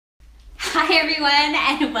Hi everyone,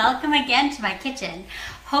 and welcome again to my kitchen.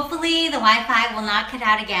 Hopefully the Wi-Fi will not cut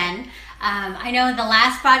out again. I know the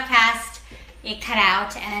last broadcast it cut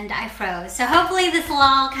out and I froze, so hopefully this will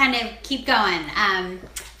all kind of keep going.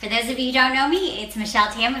 For those of you who don't know me, it's Michelle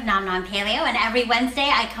Tam of Nom Nom Paleo, and every Wednesday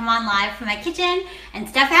I come on live from my kitchen and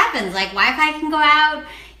stuff happens, like Wi-Fi can go out,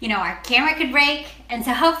 you know, our camera could break, and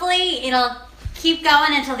so hopefully it'll keep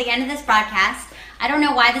going until the end of this broadcast. I don't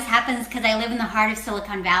know why this happens because I live in the heart of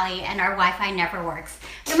Silicon Valley and our Wi-Fi never works.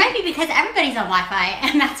 It might be because everybody's on Wi-Fi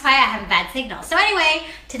and that's why I have a bad signal. So anyway,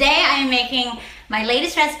 today I am making my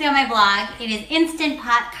latest recipe on my blog. It is Instant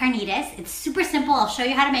Pot Carnitas. It's super simple. I'll show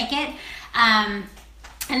you how to make it. And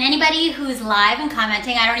anybody who's live and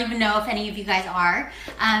commenting, I don't even know if any of you guys are,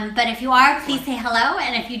 but if you are, please say hello.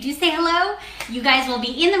 And if you do say hello, you guys will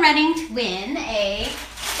be in the running to win a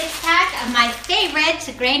 6-pack of my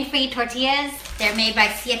favorite grain-free tortillas. They're made by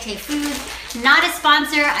Siete Foods. Not a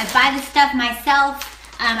sponsor. I buy this stuff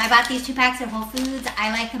myself. I bought these 2 packs at Whole Foods.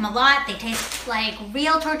 I like them a lot. They taste like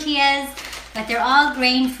real tortillas, but they're all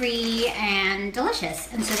grain-free and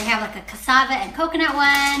delicious. And so they have like a cassava and coconut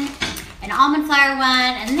one, an almond flour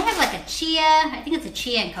one, and then they have like a chia. I think it's a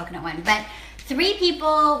chia and coconut one. But 3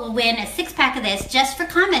 people will win a 6-pack of this just for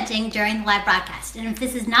commenting during the live broadcast. And if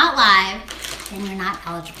this is not live, then you're not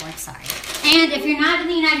eligible. I'm sorry. And if you're not in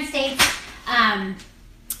the United States,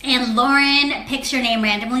 and Lauren picks your name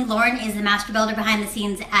randomly, Lauren is the master builder behind the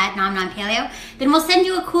scenes at Nom Nom Paleo, then we'll send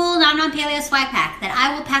you a cool Nom Nom Paleo swag pack that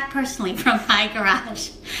I will pack personally from my garage.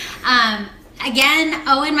 Again,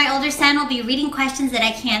 Owen, my older son, will be reading questions that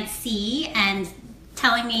I can't see and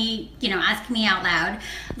telling me, you know, asking me out loud.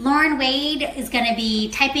 Lauren Wade is going to be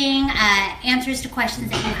typing answers to questions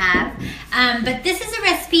that you have. But this is a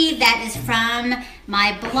recipe that is from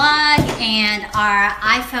my blog and our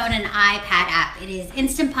iPhone and iPad app. It is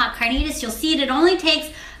Instant Pot Carnitas. You'll see it only takes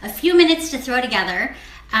a few minutes to throw together.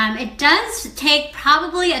 It does take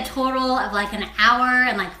probably a total of like an hour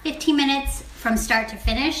and like 15 minutes from start to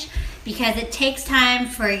finish, because it takes time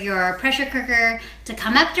for your pressure cooker to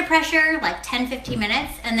come up to pressure, like 10-15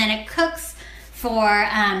 minutes, and then it cooks for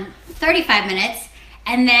 35 minutes,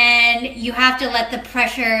 and then you have to let the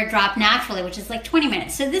pressure drop naturally, which is like 20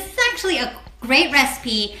 minutes. So this is actually a great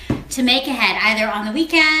recipe to make ahead, either on the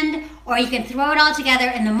weekend, or you can throw it all together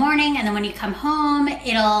in the morning, and then when you come home,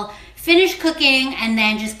 it'll finish cooking, and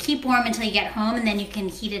then just keep warm until you get home, and then you can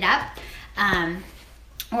heat it up.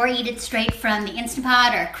 Or eat it straight from the Instant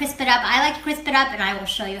Pot, or crisp it up. I like to crisp it up, and I will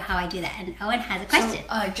show you how I do that. And Owen has a question.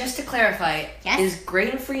 So, just to clarify, yes? Is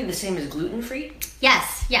grain-free the same as gluten-free?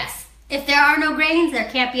 Yes, yes. If there are no grains, there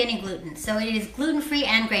can't be any gluten. So it is gluten-free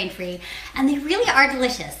and grain-free, and they really are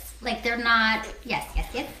delicious. Like, they're not, yes.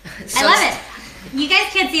 So, I love it. You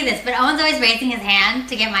guys can't see this, but Owen's always raising his hand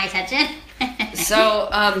to get my attention. So,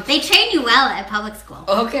 they train you well at public school.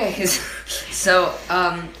 Okay, so,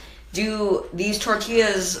 do these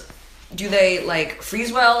tortillas, do they like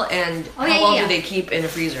freeze well, and how long do they keep in a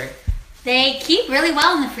freezer? They keep really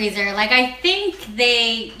well in the freezer. Like, I think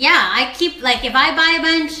I keep, like, if I buy a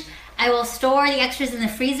bunch, I will store the extras in the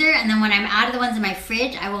freezer, and then when I'm out of the ones in my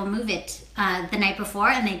fridge, I will move it the night before,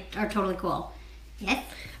 and they are totally cool. Yes?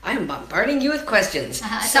 I'm bombarding you with questions.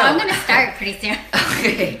 So I'm going to start pretty soon.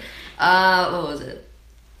 Okay. What was it?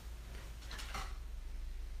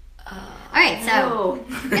 All right, so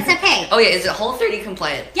it's okay. Oh yeah, is it Whole30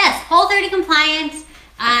 compliant? Yes, Whole30 compliant,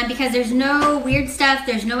 because there's no weird stuff,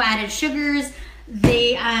 there's no added sugars.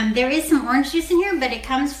 There is some orange juice in here, but it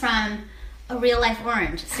comes from a real life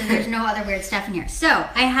orange, so there's no other weird stuff in here. So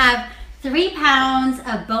I have 3 pounds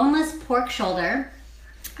of boneless pork shoulder.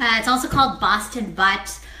 It's also called Boston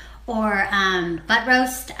butt or butt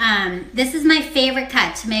roast. This is my favorite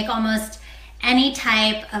cut to make almost any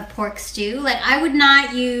type of pork stew. Like, I would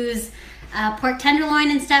not use pork tenderloin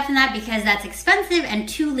and stuff in that because that's expensive and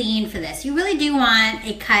too lean for this. You really do want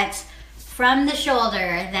a cut from the shoulder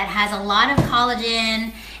that has a lot of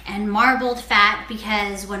collagen and marbled fat,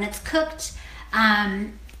 because when it's cooked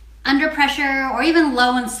under pressure or even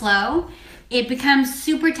low and slow, it becomes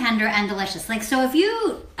super tender and delicious. Like, so if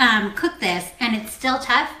you cook this and it's still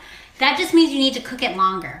tough, that just means you need to cook it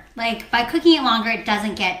longer. Like, by cooking it longer, it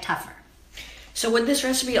doesn't get tougher. So would this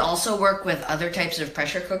recipe also work with other types of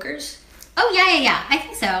pressure cookers? Oh, yeah, I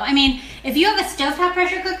think so. I mean, if you have a stovetop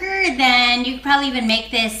pressure cooker, then you could probably even make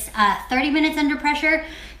this 30 minutes under pressure,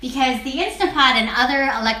 because the Instant Pot and other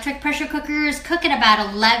electric pressure cookers cook at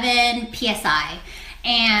about 11 psi.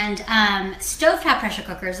 And stovetop pressure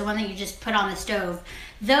cookers, the one that you just put on the stove,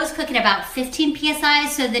 those cook at about 15 psi.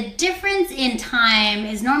 So the difference in time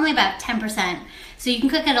is normally about 10%. So you can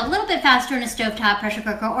cook it a little bit faster in a stovetop pressure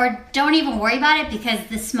cooker, or don't even worry about it, because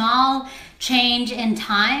the small change in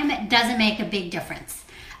time doesn't make a big difference.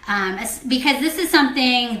 Because this is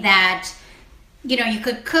something that, you know, you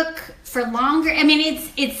could cook for longer. I mean,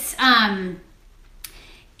 it's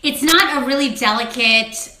not a really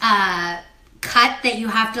delicate cut that you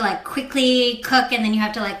have to like quickly cook and then you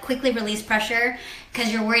have to like quickly release pressure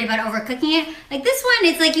because you're worried about overcooking it. Like this one,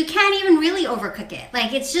 it's like you can't even really overcook it.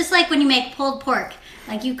 Like it's just like when you make pulled pork,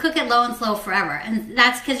 like you cook it low and slow forever, and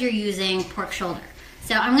that's because you're using pork shoulder.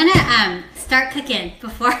 So I'm gonna start cooking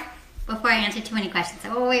before I answer too many questions.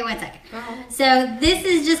 So wait 1 second. So this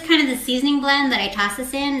is just kind of the seasoning blend that I toss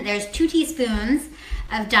this in. There's 2 teaspoons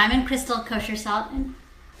of Diamond Crystal kosher salt. And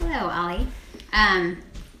hello, Ollie.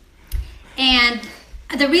 And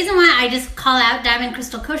the reason why I just call out Diamond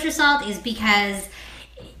Crystal kosher salt is because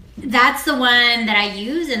that's the one that I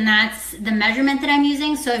use, and that's the measurement that I'm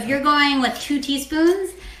using. So if you're going with 2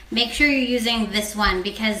 teaspoons, make sure you're using this one,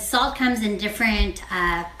 because salt comes in different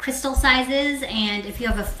crystal sizes, and if you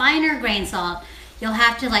have a finer grain salt, you'll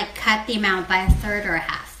have to like cut the amount by 1/3 or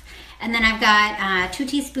 1/2. And then I've got 2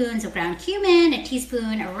 teaspoons of ground cumin, a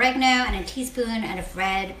teaspoon of oregano, and a teaspoon of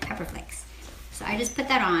red pepper flakes. So I just put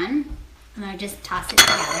that on, and I just toss it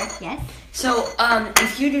together. Yes? So,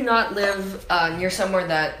 if you do not live near somewhere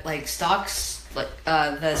that like stocks like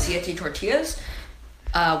the siete tortillas,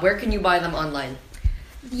 where can you buy them online?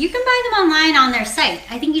 You can buy them online on their site.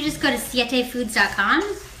 I think you just go to sietefoods.com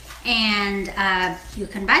and you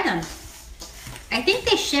can buy them. I think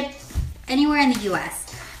they ship anywhere in the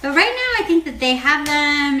U.S. But right now I think that they have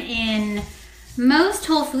them in most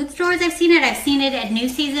Whole Foods stores. I've seen it at New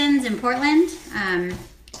Seasons in Portland.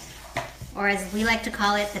 Or as we like to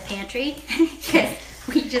call it, the pantry, because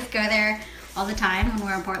we just go there all the time when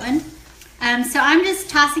we're in Portland. So I'm just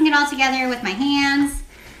tossing it all together with my hands.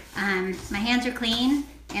 My hands are clean,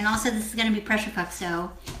 and also this is going to be pressure cooked, so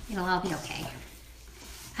it'll all be okay.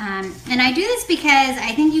 And I do this because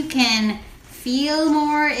I think you can feel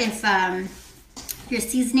more if your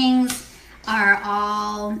seasonings are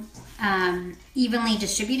all evenly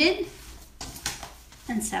distributed.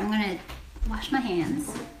 And so I'm going to wash my hands.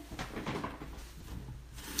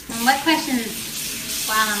 And what questions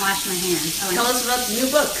while I'm washing my hands? Tell us about the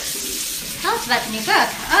new book. Tell us about the new book.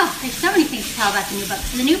 Oh, there's so many things to tell about the new book.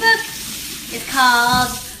 So the new book is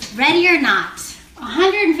called Ready or Not.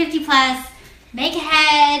 150 plus, make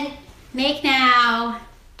ahead, make now.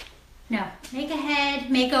 No, make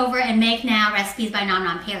ahead, make over, and make now recipes by Nom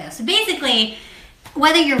Nom Paleo. So basically,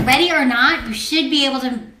 whether you're ready or not, you should be able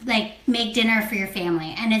to like make dinner for your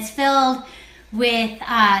family. And it's filled with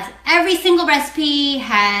every single recipe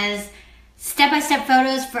has step-by-step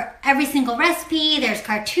photos for every single recipe. There's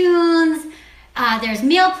cartoons, there's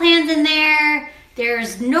meal plans in there,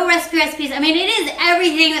 there's no recipes. I mean, it is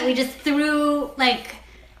everything that we just threw, like,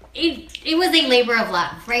 it was a labor of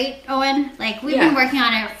love, right, Owen? Like, we've been working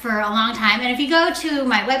on it for a long time. And if you go to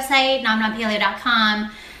my website, nomnompaleo.com,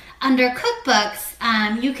 under cookbooks,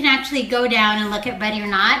 you can actually go down and look at Ready or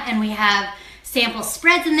Not, and we have sample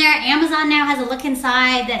spreads in there. Amazon now has a look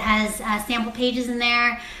inside that has sample pages in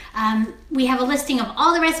there. We have a listing of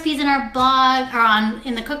all the recipes in our blog or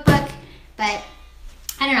in the cookbook, but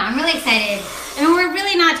I don't know, I'm really excited. I mean, we're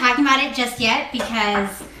really not talking about it just yet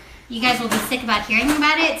because you guys will be sick about hearing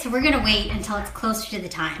about it, so we're gonna wait until it's closer to the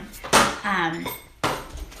time.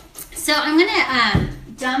 So I'm gonna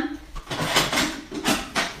dump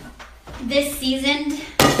this seasoned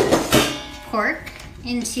pork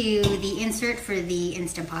into the insert for the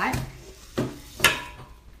Instant Pot.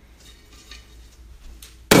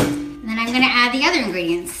 And then I'm gonna add the other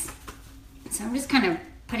ingredients. So I'm just kind of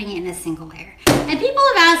putting it in a single layer. And people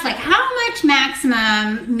have asked, like, how much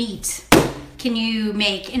maximum meat can you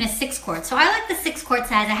make in a 6-quart? So I like the 6-quart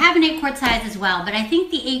size. I have an 8-quart size as well, but I think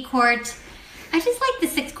the 8-quart, I just like the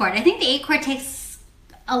 6-quart. I think the 8-quart takes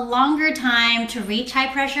a longer time to reach high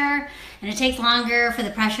pressure, and it takes longer for the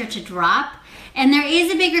pressure to drop. And there is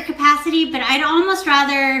a bigger capacity, but I'd almost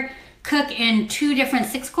rather cook in 2 different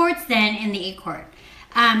 6-quarts than in the 8-quart.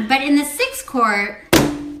 But in the 6-quart,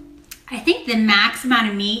 I think the max amount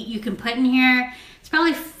of meat you can put in here is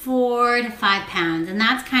probably 4 to 5 pounds, and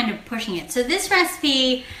that's kind of pushing it. So this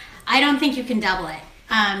recipe, I don't think you can double it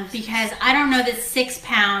because I don't know that 6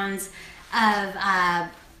 pounds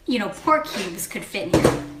of pork cubes could fit in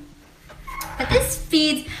here. But this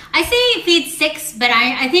feeds, I say it feeds 6, but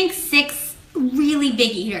I think 6 really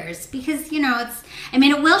big eaters because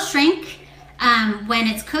it will shrink when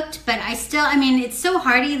it's cooked, but it's so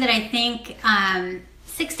hearty that I think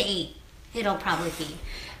 6 to 8 it'll probably feed.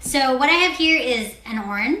 So what I have here is an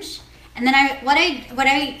orange, And then what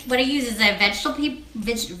I use is a vegetable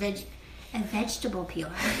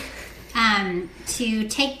peeler to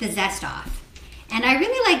take the zest off. And I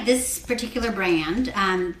really like this particular brand.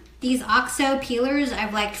 These OXO peelers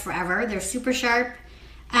I've liked forever. They're super sharp.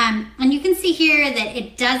 And you can see here that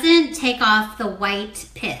it doesn't take off the white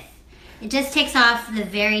pith. It just takes off the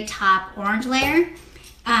very top orange layer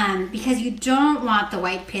because you don't want the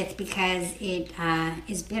white pith because it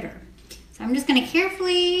is bitter. So I'm just going to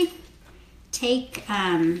carefully take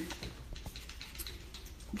the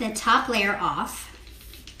top layer off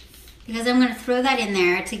because I'm going to throw that in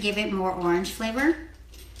there to give it more orange flavor.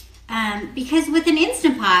 Because with an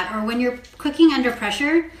Instant Pot or when you're cooking under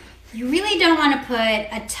pressure, you really don't want to put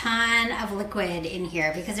a ton of liquid in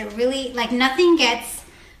here because it really, like, nothing gets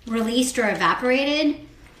released or evaporated,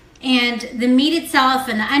 and the meat itself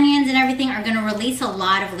and the onions and everything are going to release a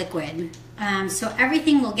lot of liquid. So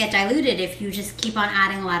everything will get diluted if you just keep on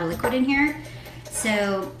adding a lot of liquid in here.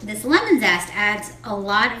 So this lemon zest adds a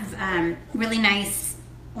lot of really nice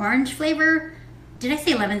orange flavor. Did I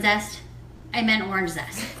say lemon zest? I meant orange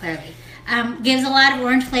zest, clearly. Gives a lot of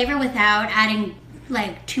orange flavor without adding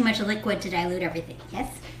like too much liquid to dilute everything.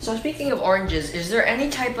 Yes? So speaking of oranges, is there any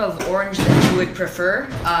type of orange that you would prefer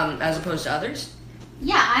as opposed to others?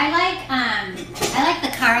 Yeah, I like the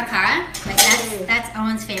Cara Cara. Like that's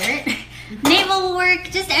Owen's favorite. Navel will work.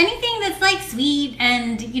 Just anything that's like sweet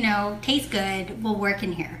and, you know, tastes good will work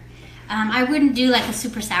in here. I wouldn't do like a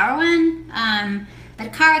super sour one,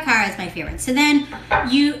 but Cara Cara is my favorite. So then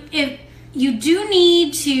if you do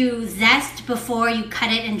need to zest before you cut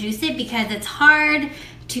it and juice it because it's hard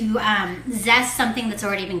to zest something that's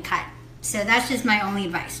already been cut. So that's just my only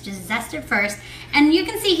advice. Just zest it first. And you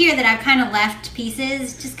can see here that I've kind of left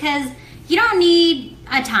pieces just because you don't need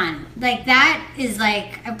a ton. Like that is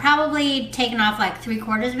like, I've probably taken off like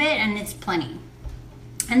 3/4 of it and it's plenty.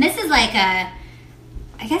 And this is like I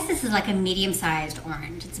guess this is like a medium-sized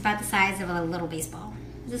orange. It's about the size of a little baseball.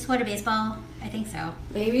 Is this what a baseball? I think so.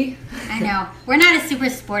 Maybe. I know. We're not a super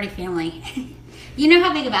sporty family. You know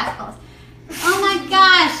how big a basketball is. Oh my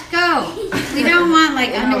gosh, go. We don't want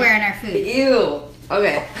like underwear in our food. Ew.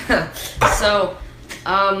 Okay. So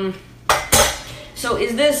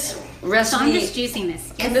is this recipe... So I'm just juicing this.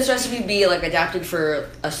 Yes? Can this recipe be like adapted for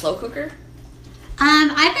a slow cooker? I've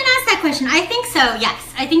been asked that question. I think so,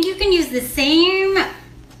 yes. I think you can use the same,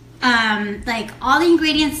 like all the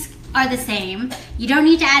ingredients are the same. You don't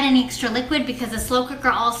need to add any extra liquid because the slow cooker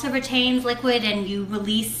also retains liquid and you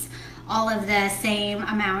release all of the same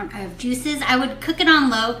amount of juices. I would cook it on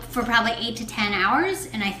low for probably 8 to 10 hours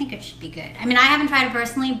and I think it should be good. I mean, I haven't tried it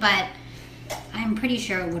personally, but I'm pretty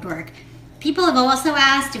sure it would work. People have also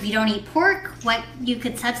asked if you don't eat pork, what you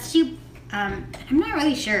could substitute. I'm not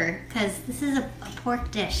really sure because this is a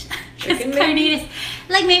pork dish. Chicken carnitas,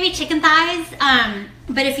 like maybe chicken thighs.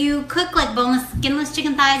 But if you cook like boneless, skinless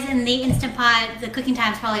chicken thighs in the Instant Pot, the cooking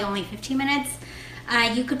time is probably only 15 minutes.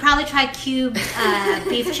 You could probably try cubed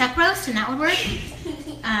beef chuck roast and that would work.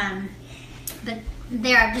 But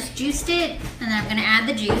there, I've just juiced it and then I'm gonna add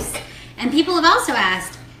the juice. And people have also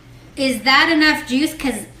asked, is that enough juice?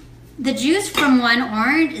 Because the juice from one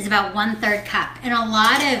orange is about 1/3 cup. And a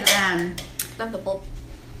lot of... Not the pulp.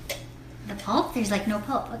 The pulp? There's like no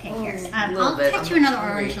pulp. Okay, here's. I'll cut you another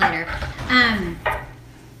orange later.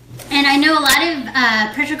 And I know a lot of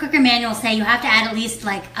pressure cooker manuals say you have to add at least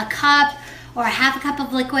like a cup or a half a cup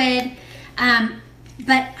of liquid.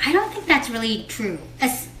 But I don't think that's really true.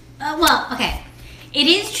 Well, okay. It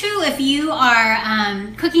is true if you are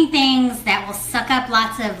cooking things that will suck up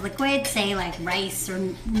lots of liquid, say like rice or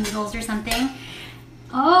noodles or something.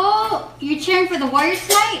 Oh, you're cheering for the Warriors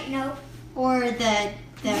tonight? No. Or the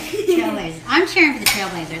Trailblazers? I'm cheering for the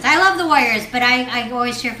Trailblazers. I love the Warriors, but I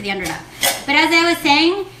always cheer for the underdog. But as I was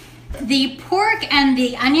saying, the pork and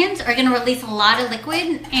the onions are going to release a lot of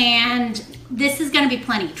liquid, and this is going to be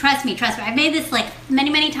plenty. Trust me. I've made this like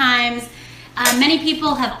many times. Many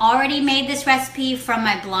people have already made this recipe from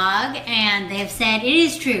my blog, and they have said it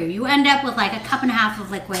is true. You end up with like 1.5 cups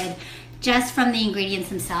of liquid just from the ingredients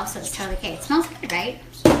themselves, so it's totally okay. It smells good, right?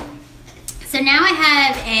 So now I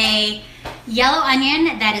have a yellow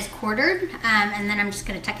onion that is quartered, and then I'm just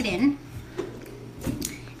going to tuck it in.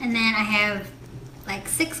 And then I have like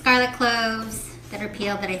 6 garlic cloves that are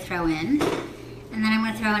peeled that I throw in. And then I'm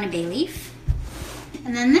going to throw in a bay leaf.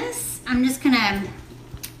 And then this, I'm just going to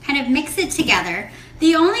kind of mix it together.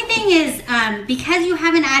 The only thing is, because you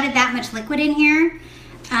haven't added that much liquid in here,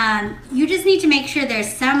 you just need to make sure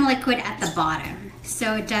there's some liquid at the bottom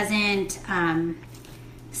so it doesn't,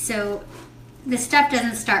 so the stuff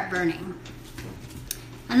doesn't start burning.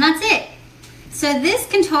 And that's it. So this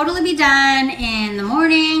can totally be done in the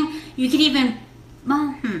morning. You could even,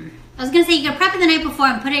 well, I was gonna say you could prep it the night before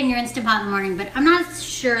and put it in your Instant Pot in the morning, but I'm not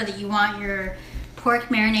sure that you want your pork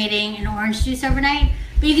marinating in orange juice overnight.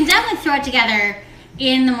 But you can definitely throw it together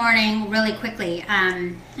in the morning really quickly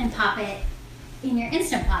and pop it in your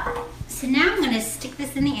Instant Pot. So now I'm gonna stick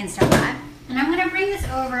this in the Instant Pot, and I'm gonna bring this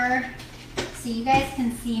over so you guys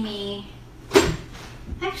can see me.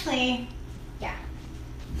 Actually, yeah.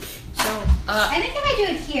 So, I think if I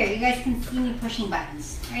do it here, you guys can see me pushing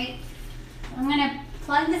buttons, right? I'm gonna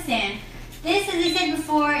plug this in. This, as I said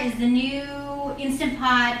before, is the new Instant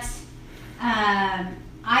Pot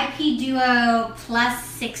IP Duo Plus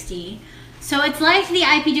 60. So it's like the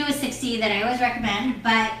IP Duo 60 that I always recommend,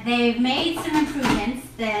 but they've made some improvements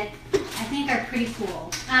that I think are pretty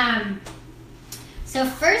cool. So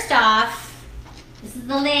first off, this is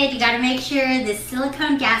the lid. You gotta make sure this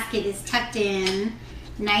silicone gasket is tucked in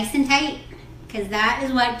nice and tight, because that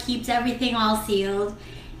is what keeps everything all sealed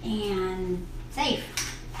and safe.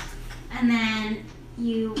 And then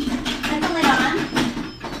you put the lid on.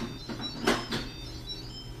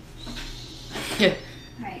 Yeah.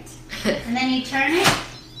 Right. And then you turn it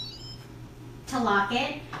to lock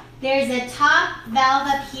it. There's a top valve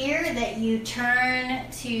up here that you turn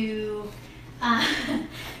to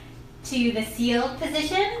the sealed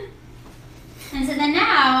position. And so then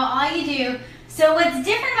now all you do, so what's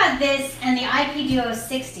different about this and the IP Duo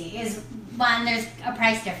 60 is, one, there's a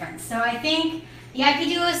price difference. So I think the IP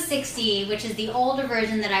Duo 60, which is the older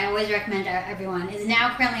version that I always recommend to everyone, is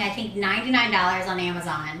now currently, I think, $99 on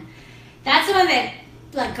Amazon. That's the one that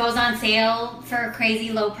like goes on sale for a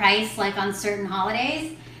crazy low price, like on certain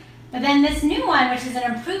holidays. But then this new one, which is an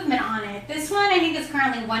improvement on it, this one I think is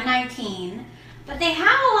currently $119. But they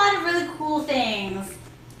have a lot of really cool things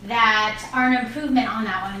that are an improvement on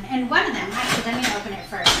that one. And one of them, actually, let me open it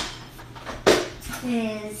first,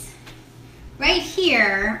 is right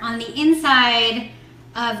here on the inside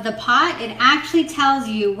of the pot. It actually tells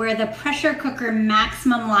you where the pressure cooker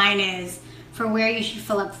maximum line is for where you should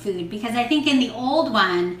fill up food. Because I think in the old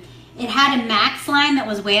one, it had a max line that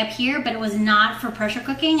was way up here, but it was not for pressure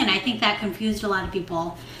cooking, and I think that confused a lot of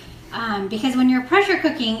people. Because when you're pressure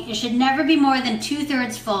cooking, it should never be more than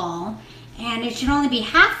 2/3 full, and it should only be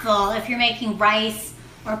half full if you're making rice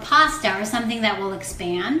or pasta or something that will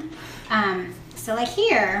expand. So like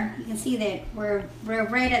here, you can see that we're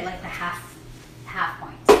right at like the half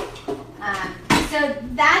point. So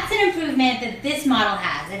that's an improvement that this model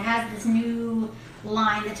has. It has this new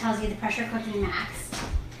line that tells you the pressure cooking max.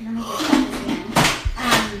 Let me just shut this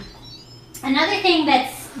again. Another thing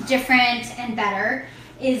that's different and better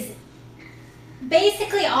is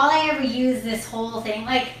basically all I ever use this whole thing,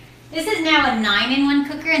 like this is now a 9-in-1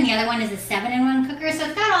 cooker and the other one is a 7-in-1 cooker. So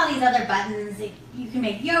it's got all these other buttons. You can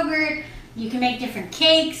make yogurt, you can make different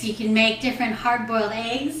cakes, you can make different hard-boiled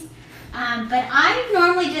eggs. But I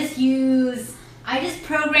normally just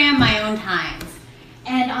program my own times.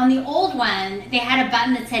 And on the old one, they had a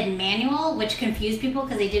button that said manual, which confused people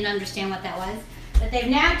because they didn't understand what that was. But they've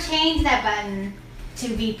now changed that button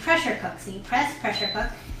to be pressure cook. So you press pressure cook,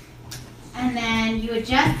 and then you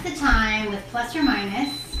adjust the time with plus or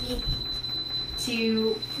minus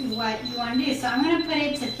to what you want to do. So I'm going to put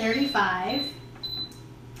it to 35.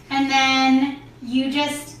 And then you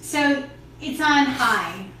so it's on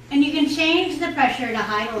high. And you can change the pressure to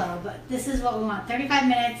high to low, but this is what we want, 35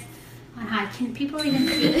 minutes on high. Can people even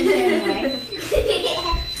see this anyway?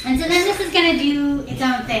 And so then this is going to do its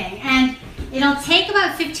own thing. And it'll take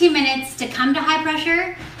about 15 minutes to come to high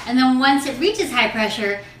pressure. And then once it reaches high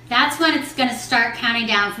pressure, that's when it's going to start counting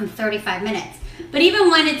down from 35 minutes. But even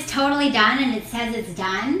when it's totally done and it says it's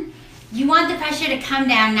done, you want the pressure to come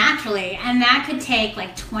down naturally. And that could take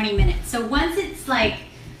like 20 minutes. So once it's like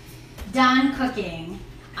done cooking,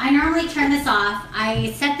 I normally turn this off.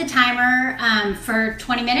 I set the timer for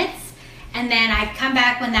 20 minutes, and then I come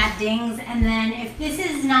back when that dings. And then if this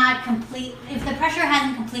is not complete, if the pressure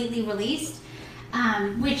hasn't completely released,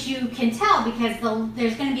 which you can tell because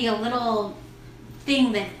there's going to be a little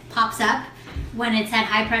thing that pops up when it's at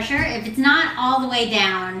high pressure. If it's not all the way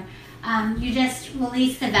down, you just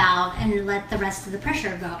release the valve and let the rest of the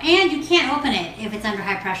pressure go. And you can't open it if it's under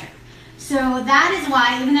high pressure. So that is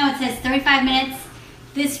why, even though it says 35 minutes,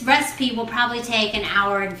 this recipe will probably take an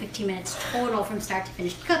hour and 15 minutes total from start to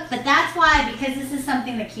finish to cook. But that's why, because this is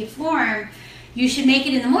something that keeps warm, you should make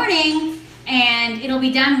it in the morning and it'll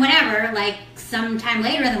be done whenever, like sometime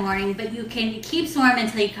later in the morning, but it keeps warm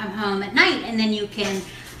until you come home at night, and then you can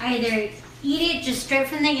either eat it just straight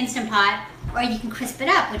from the Instant Pot, or you can crisp it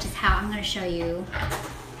up, which is how I'm going to show you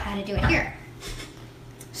how to do it here.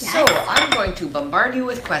 So, I'm going to bombard you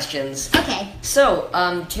with questions. Okay. So,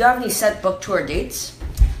 do you have any set book tour dates?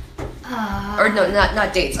 Or no,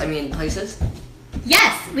 not dates. I mean places.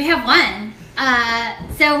 Yes, we have one.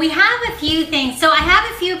 So we have a few things. So I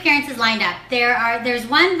have a few appearances lined up. There's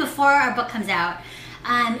one before our book comes out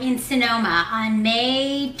in Sonoma on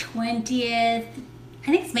May 20th. I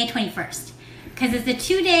think it's May 21st. Because it's a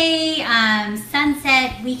 2-day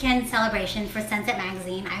sunset weekend celebration for Sunset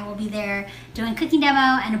Magazine. I will be there doing a cooking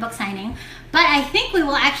demo and a book signing. But I think we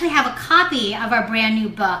will actually have a copy of our brand new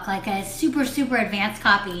book, like a super, super advanced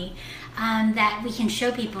copy that we can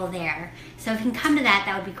show people there. So if you can come to that,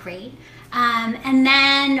 that would be great. And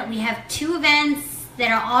then we have 2 events that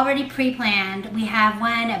are already pre-planned. We have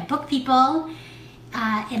one at Book People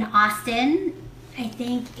in Austin, I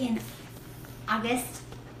think in August.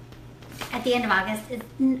 At the end of August. It's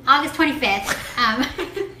August 25th,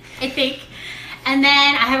 I think. And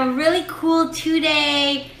then I have a really cool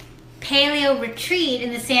 2-day paleo retreat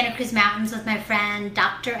in the Santa Cruz Mountains with my friend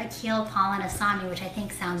Dr. Akil Palanasamy, which I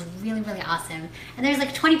think sounds really, really awesome. And there's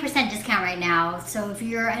like a 20% discount right now. So if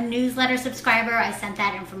you're a newsletter subscriber, I sent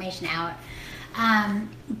that information out.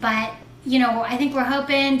 But, you know, I think we're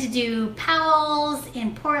hoping to do Powell's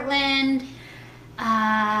in Portland.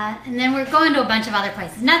 And then we're going to a bunch of other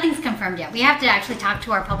places. Nothing's confirmed yet. We have to actually talk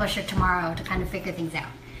to our publisher tomorrow to kind of figure things out.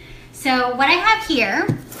 So what I have here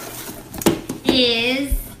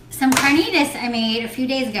is some carnitas I made a few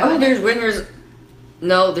days ago. Oh, there's winners.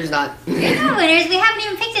 No, there's not. There's no winners. We haven't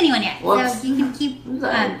even picked anyone yet. Whoops. So you can keep.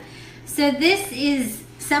 So this is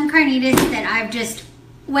some carnitas that I've just,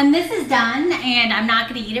 when this is done and I'm not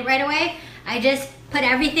going to eat it right away, I just put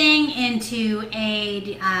everything into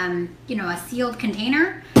a, a sealed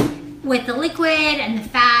container with the liquid and the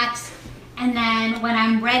fat. And then when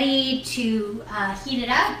I'm ready to heat it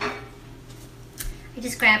up, I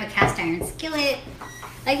just grab a cast iron skillet.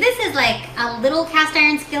 Like this is like a little cast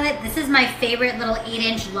iron skillet. This is my favorite little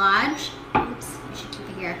 8-inch Lodge. Oops, I should keep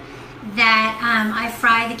it here. That I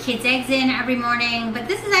fry the kids' eggs in every morning. But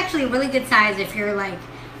this is actually a really good size if you're like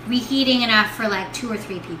reheating enough for like 2 or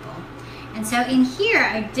 3 people. And so in here,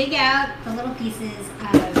 I dig out the little pieces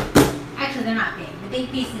of, actually they're not big, the big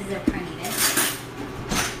pieces of carnitas.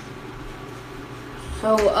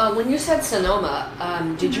 So when you said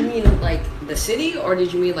Sonoma, did you mean like the city or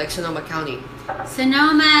did you mean like Sonoma County?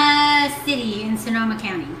 Sonoma City in Sonoma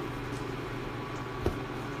County.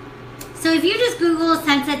 So if you just Google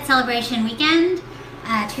Sunset Celebration Weekend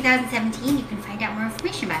 2017, you can find out more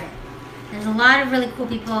information about it. There's a lot of really cool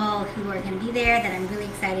people who are going to be there that I'm really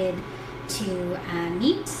excited to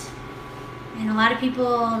meet, and a lot of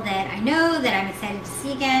people that I know that I'm excited to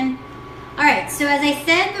see again. Alright, so as I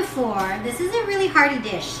said before, this is a really hearty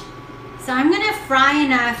dish. So I'm going to fry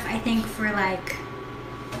enough, I think, for like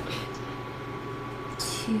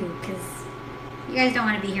 2, because you guys don't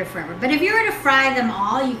want to be here forever. But if you were to fry them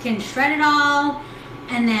all, you can shred it all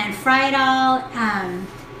and then fry it all.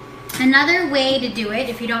 Another way to do it,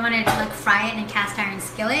 if you don't want to like fry it in a cast iron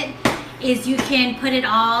skillet, is you can put it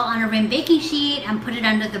all on a rim baking sheet and put it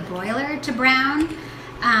under the broiler to brown.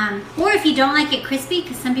 Or if you don't like it crispy,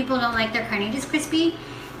 because some people don't like their carnitas crispy,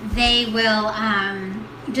 they will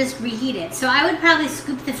just reheat it. So I would probably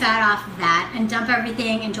scoop the fat off of that and dump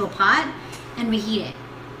everything into a pot and reheat it.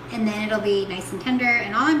 And then it'll be nice and tender.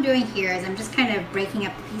 And all I'm doing here is I'm just kind of breaking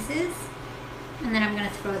up the pieces, and then I'm going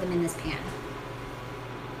to throw them in this pan.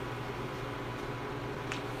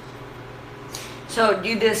 So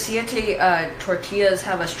do the siete tortillas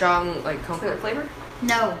have a strong like coconut flavor?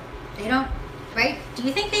 No, they don't. Right? Do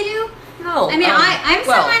you think they do? No. I mean, I'm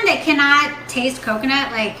someone that cannot taste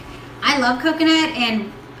coconut. Like, I love coconut,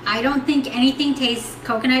 and I don't think anything tastes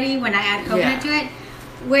coconutty when I add coconut to it.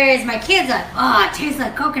 Whereas my kids are like, oh, it tastes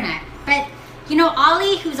like coconut. But, you know,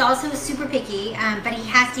 Ollie, who's also super picky, but he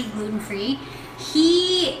has to eat gluten-free,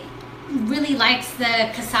 he really likes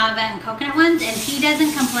the cassava and coconut ones, and he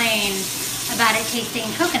doesn't complain about it tasting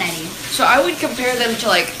coconutty. So I would compare them to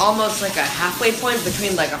like almost like a halfway point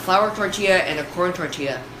between like a flour tortilla and a corn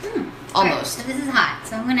tortilla. Almost. Right, so this is hot.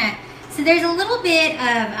 So I'm gonna. So there's a little bit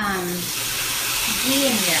of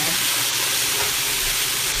ghee in here.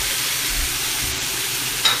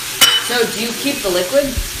 So do you keep the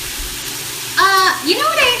liquid? You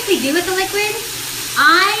know what I actually do with the liquid?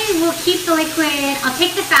 I will keep the liquid. I'll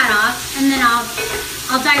take the fat off, and then I'll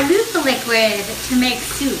dilute the liquid to make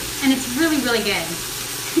soup, and it's really, really good.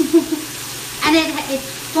 And it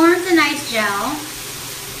forms a nice gel.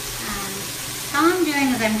 So all I'm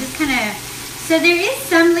doing is I'm just kind of, so there is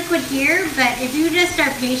some liquid here, but if you just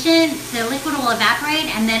are patient, the liquid will evaporate,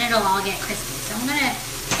 and then it'll all get crispy. So I'm gonna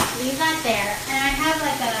leave that there, and I have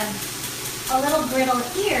like a little griddle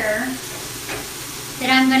here that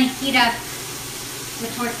I'm gonna heat up the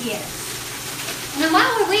tortillas. And then while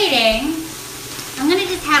we're waiting, I'm gonna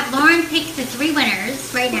just have Lauren pick the 3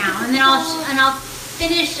 winners right now, and then I'll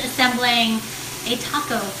finish assembling a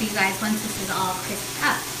taco for you guys once this is all crisped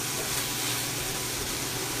up.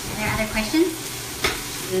 Are there other questions?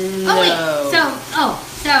 No. Oh wait,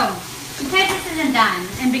 so because this isn't done,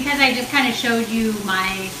 and because I just kind of showed you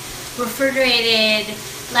my refrigerated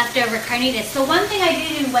leftover carnitas, so one thing I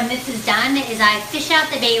do when this is done is I fish out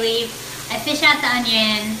the bay leaf, I fish out the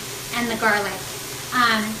onion and the garlic.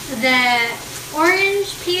 The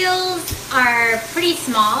orange peels are pretty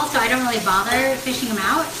small, so I don't really bother fishing them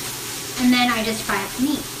out, and then I just fry up the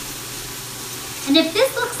meat. And if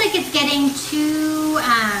this looks like it's getting too,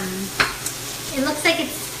 it looks like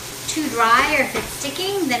it's too dry, or if it's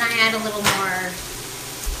sticking, then I add a little more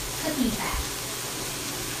cooking fat.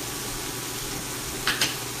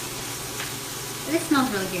 This smells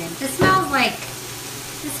really good. This smells like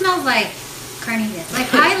carnitas.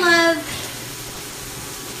 Like, I love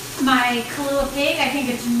my Kahlua pig. I think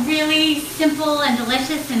it's really simple and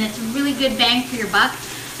delicious, and it's a really good bang for your buck.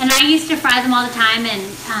 And I used to fry them all the time and,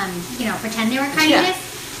 you know, pretend they were carnitas.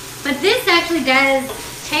 Yeah. But this actually does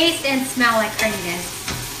taste and smell like carnitas.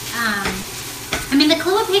 I mean, the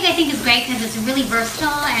Kahlua pig I think is great because it's really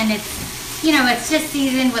versatile, and it's, you know, it's just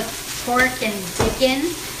seasoned with pork and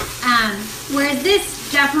chicken. Whereas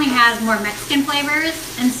this definitely has more Mexican flavors.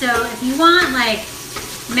 And so if you want like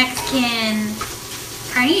Mexican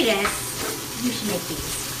carnitas, you should make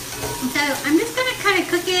these. And so I'm just gonna kind of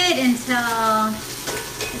cook it until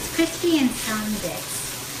it's crispy in some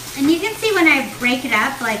bits. And you can see when I break it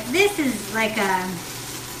up, like this is like a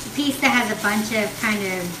piece that has a bunch of kind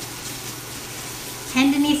of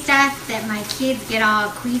tendony stuff that my kids get all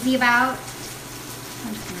queasy about.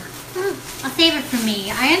 I'll save it for me.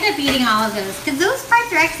 I end up eating all of those because those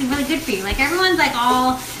parts are actually really good for you. Like, everyone's like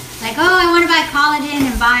all like, oh, I want to buy collagen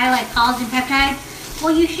and buy like collagen peptides.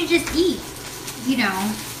 Well, you should just eat, you know,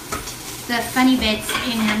 the funny bits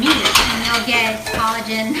in your meat, and you'll get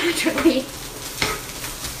collagen naturally.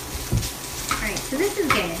 Alright, so this is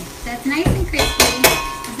good. So it's nice and crispy.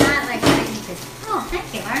 It's not like crazy crispy. Oh, thank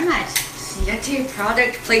you very much. Siete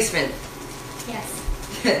product placement. Yes.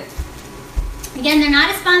 Again, they're not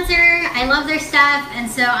a sponsor. I love their stuff, and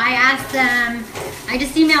so I asked them, I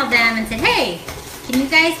just emailed them and said, hey, can you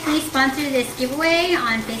guys please sponsor this giveaway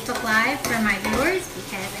on Facebook Live for my viewers,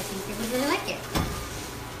 because I think they would really like it.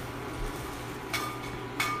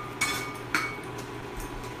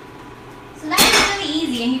 So that was really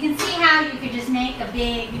easy, and you can see how you could just make a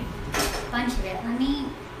big bunch of it. Let me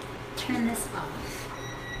turn this off.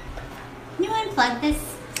 Can you unplug this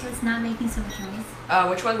so it's not making so much noise?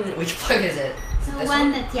 Which plug is it? So the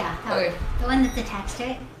one that's, yeah, okay. The one that's attached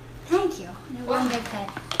to it. Thank you. The one big head.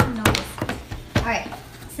 Noise. Alright,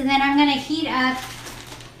 so then I'm gonna heat up.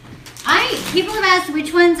 People have asked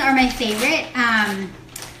which ones are my favorite.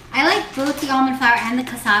 I like both the almond flour and the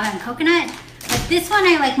cassava and coconut, but this one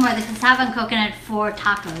I like more, the cassava and coconut, for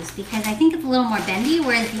tacos because I think it's a little more bendy,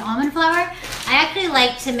 whereas the almond flour, I actually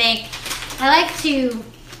like to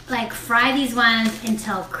like fry these ones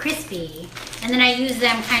until crispy, and then I use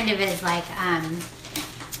them kind of as like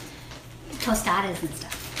tostadas and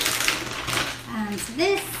stuff. So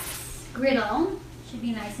this griddle should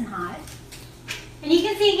be nice and hot. And you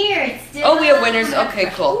can see here, it's still... Oh, we have winners. Okay,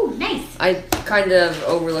 cool. Ooh, nice. I kind of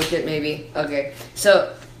overlooked it, maybe. Okay,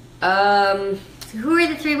 so, So who are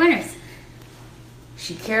the 3 winners?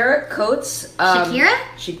 Shakira Coates. Shakira?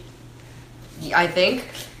 I think.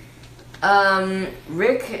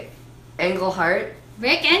 Rick Engelhart.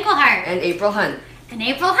 Rick Engelhart. And April Hunt. And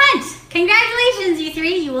April Hunt. Congratulations, you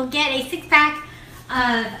 3. You will get a 6-pack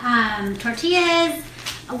of tortillas.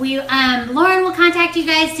 Lauren will contact you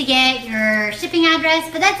guys to get your shipping address,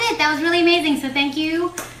 but that's it. That was really amazing, so thank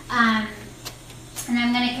you. And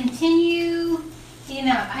I'm going to continue heating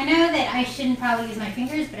them up. I know that I shouldn't probably use my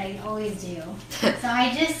fingers, but I always do. So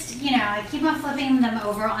I just, you know, I keep on flipping them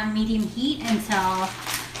over on medium heat until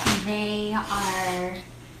they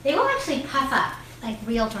will actually puff up like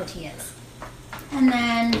real tortillas. And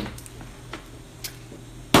then,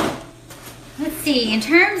 let's see, in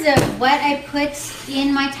terms of what I put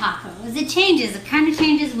in my tacos, it changes. It kind of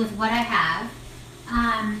changes with what I have.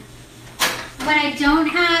 When I don't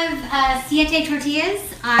have siete tortillas,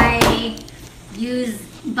 I use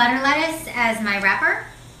butter lettuce as my wrapper.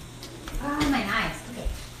 Oh, my knives.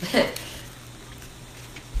 Okay.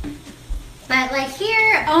 But like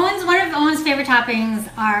here, one of Owen's favorite toppings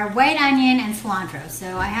are white onion and cilantro.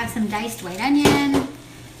 So I have some diced white onion.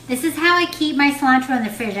 This is how I keep my cilantro in the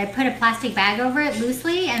fridge. I put a plastic bag over it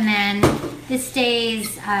loosely, and then this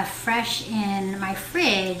stays fresh in my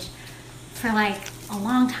fridge for like a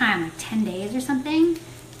long time, like 10 days or something.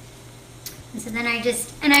 And so then I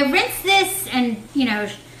rinse this and, you know,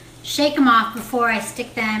 shake them off before I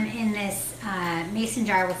stick them in this mason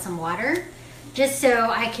jar with some water, just so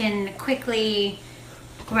I can quickly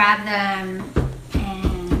grab them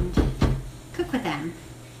and cook with them.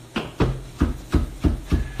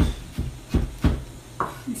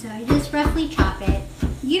 And so I just roughly chop it.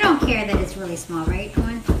 You don't care that it's really small, right,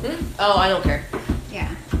 Owen? Oh, I don't care.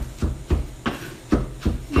 Yeah.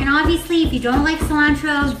 And obviously, if you don't like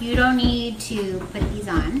cilantro, you don't need to put these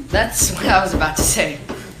on. That's what I was about to say.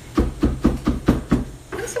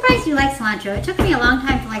 I'm surprised you like cilantro. It took me a long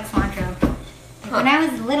time to like cilantro. Like when I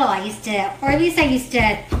was little, I used to, or at least I used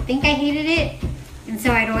to think I hated it. And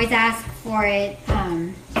so I'd always ask for it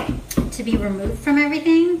to be removed from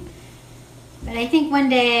everything. But I think one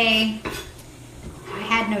day I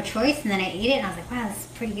had no choice, and then I ate it, and I was like, wow, this is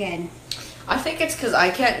pretty good. I think it's because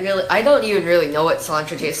I don't even really know what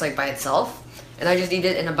cilantro tastes like by itself, and I just eat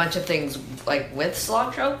it in a bunch of things like with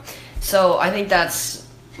cilantro. So I think that's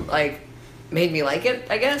like made me like it,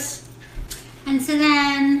 I guess. And so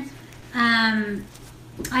then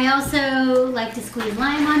I also like to squeeze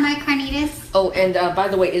lime on my carnitas. Oh, and by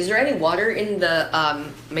the way, is there any water in the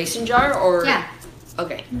mason jar or? Yeah.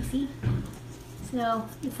 Okay. You see? So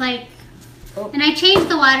it's like, and I change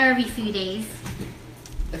the water every few days.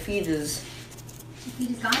 The feed is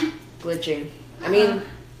gone? glitching. I mean,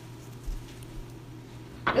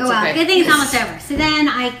 oh well, okay. Good thing it's almost over. So then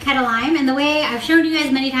I cut a lime, and the way I've shown you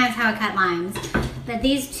guys many times how I cut limes, but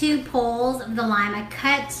these two poles of the lime I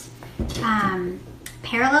cut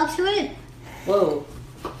parallel to it. Whoa.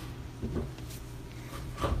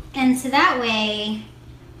 And so that way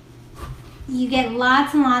you get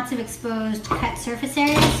lots and lots of exposed cut surface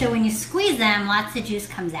areas, so when you squeeze them, lots of juice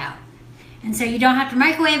comes out. And so you don't have to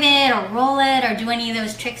microwave it or roll it or do any of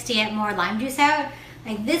those tricks to get more lime juice out.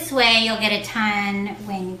 Like this way, you'll get a ton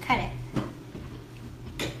when you cut it.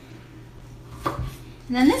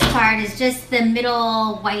 And then this part is just the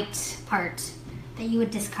middle white part that you would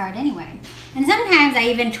discard anyway. And sometimes I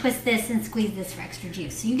even twist this and squeeze this for extra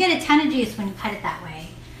juice. So you get a ton of juice when you cut it that way.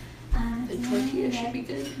 The tortilla should be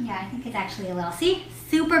good. Yeah, I think it's actually a little. See?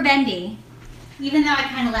 Super bendy. Even though I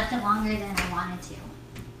kind of left it longer than I wanted to.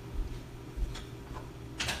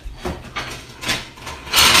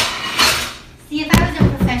 See, if I was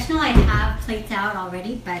a professional, I'd have plates out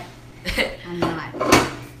already, but I'm not.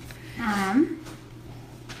 And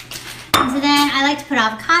so then I like to put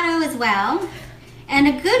avocado as well. And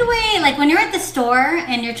a good way, like when you're at the store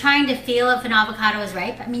and you're trying to feel if an avocado is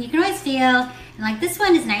ripe, I mean, you can always feel, and like this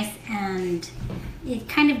one is nice and it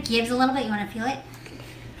kind of gives a little bit. You want to feel it?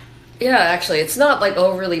 Yeah, actually, it's not like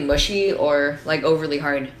overly mushy or like overly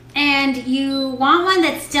hard. And you want one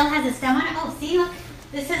that still has a stem on it. Oh, see, look.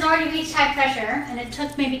 This has already reached high pressure, and it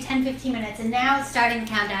took maybe 10-15 minutes, and now it's starting to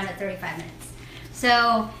count down at 35 minutes.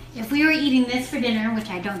 So if we were eating this for dinner, which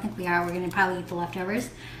I don't think we are, we're going to probably eat the leftovers,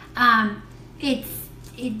 it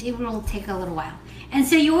will take a little while. And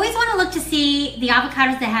so you always want to look to see the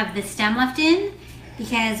avocados that have the stem left in,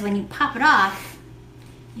 because when you pop it off,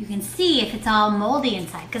 you can see if it's all moldy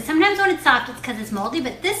inside. Because sometimes when it's soft, it's because it's moldy,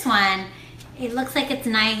 but this one, it looks like it's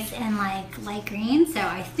nice and like light green. So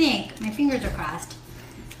I think, my fingers are crossed,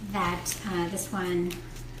 that this one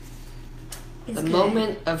is the good.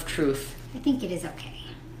 Moment of truth. I think it is okay.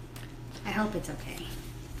 I hope it's okay.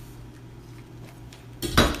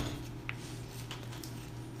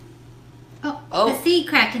 Oh, the seed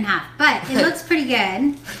cracked in half, but it looks pretty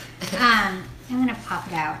good. I'm gonna pop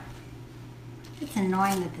it out. It's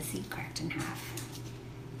annoying that the seed cracked in half.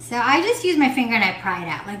 So I just use my finger and I pry it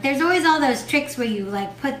out. Like there's always all those tricks where you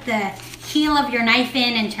like put the heel of your knife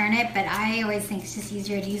in and turn it, but I always think it's just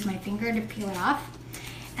easier to use my finger to peel it off.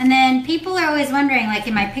 And then people are always wondering, like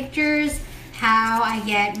in my pictures, how I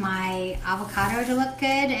get my avocado to look good,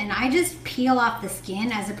 and I just peel off the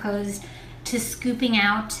skin as opposed to scooping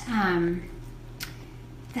out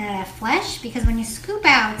the flesh, because when you scoop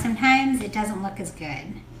out, sometimes it doesn't look as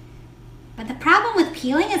good. But the problem with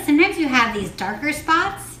peeling is sometimes you have these darker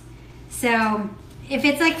spots. So if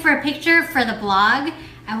it's like for a picture for the blog,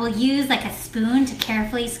 I will use like a spoon to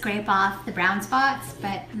carefully scrape off the brown spots,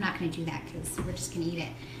 but I'm not going to do that because we're just going to eat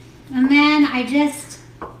it. And then I just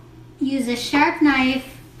use a sharp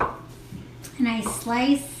knife and I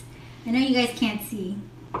slice. I know you guys can't see.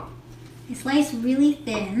 I slice really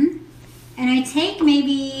thin, and I take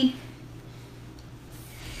maybe,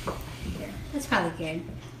 here, that's probably good,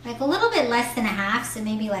 like a little bit less than a half, so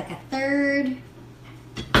maybe like a third.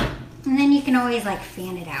 And then you can always like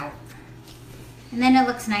fan it out. And then it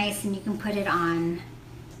looks nice and you can put it on,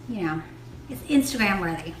 you know, it's Instagram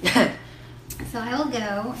worthy. So I will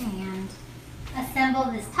go and assemble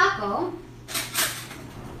this taco.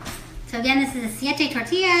 So again, this is a 7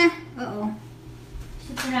 tortilla. Uh-oh.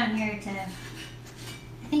 Should put it on here to...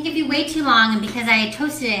 I think if you wait too long, and because I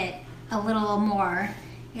toasted it a little more,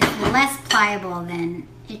 it's less pliable than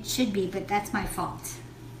it should be, but that's my fault,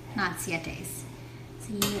 not 7's.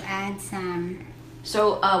 So you add some...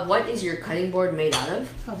 So what is your cutting board made out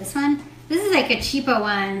of? Oh, this one? This is like a cheapo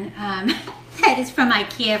one that is from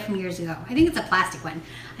IKEA from years ago. I think it's a plastic one.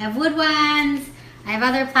 I have wood ones. I have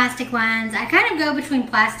other plastic ones. I kind of go between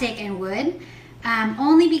plastic and wood,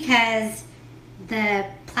 only because the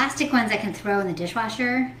plastic ones I can throw in the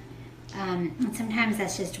dishwasher, and sometimes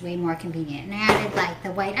that's just way more convenient. And I added like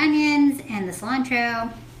the white onions and the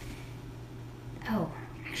cilantro. Oh,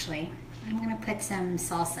 actually, I'm gonna put some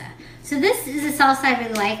salsa. So this is a salsa I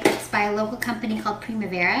really like. It's by a local company called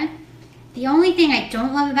Primavera. The only thing I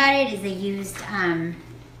don't love about it is they used canola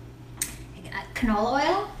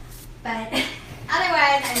oil, but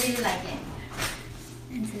otherwise I really like it.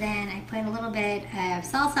 And so then I put a little bit of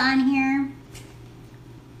salsa on here.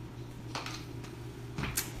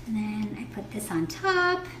 And then I put this on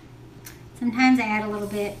top. Sometimes I add a little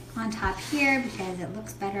bit on top here because it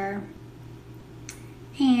looks better.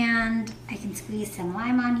 And I can squeeze some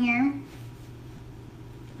lime on here.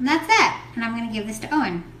 And that's it. And I'm gonna give this to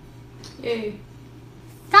Owen. Yay.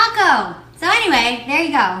 Taco! So anyway, there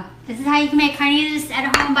you go. This is how you can make carnitas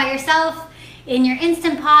at home by yourself in your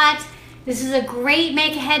Instant Pot. This is a great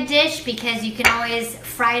make-ahead dish because you can always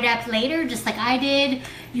fry it up later, just like I did.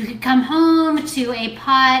 You could come home to a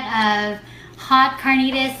pot of hot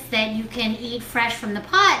carnitas that you can eat fresh from the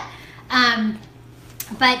pot.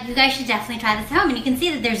 But you guys should definitely try this at home. And you can see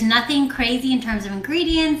that there's nothing crazy in terms of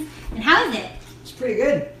ingredients. And how is it? It's pretty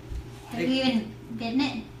good. Have you even bitten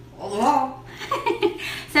it? Oh.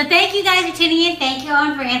 So thank you guys for tuning in. Thank you,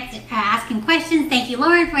 Owen, for asking questions. Thank you,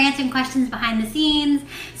 Lauren, for answering questions behind the scenes.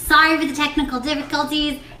 Sorry for the technical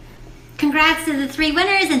difficulties. Congrats to the 3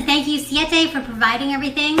 winners, and thank you, 7, for providing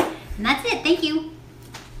everything. And that's it. Thank you.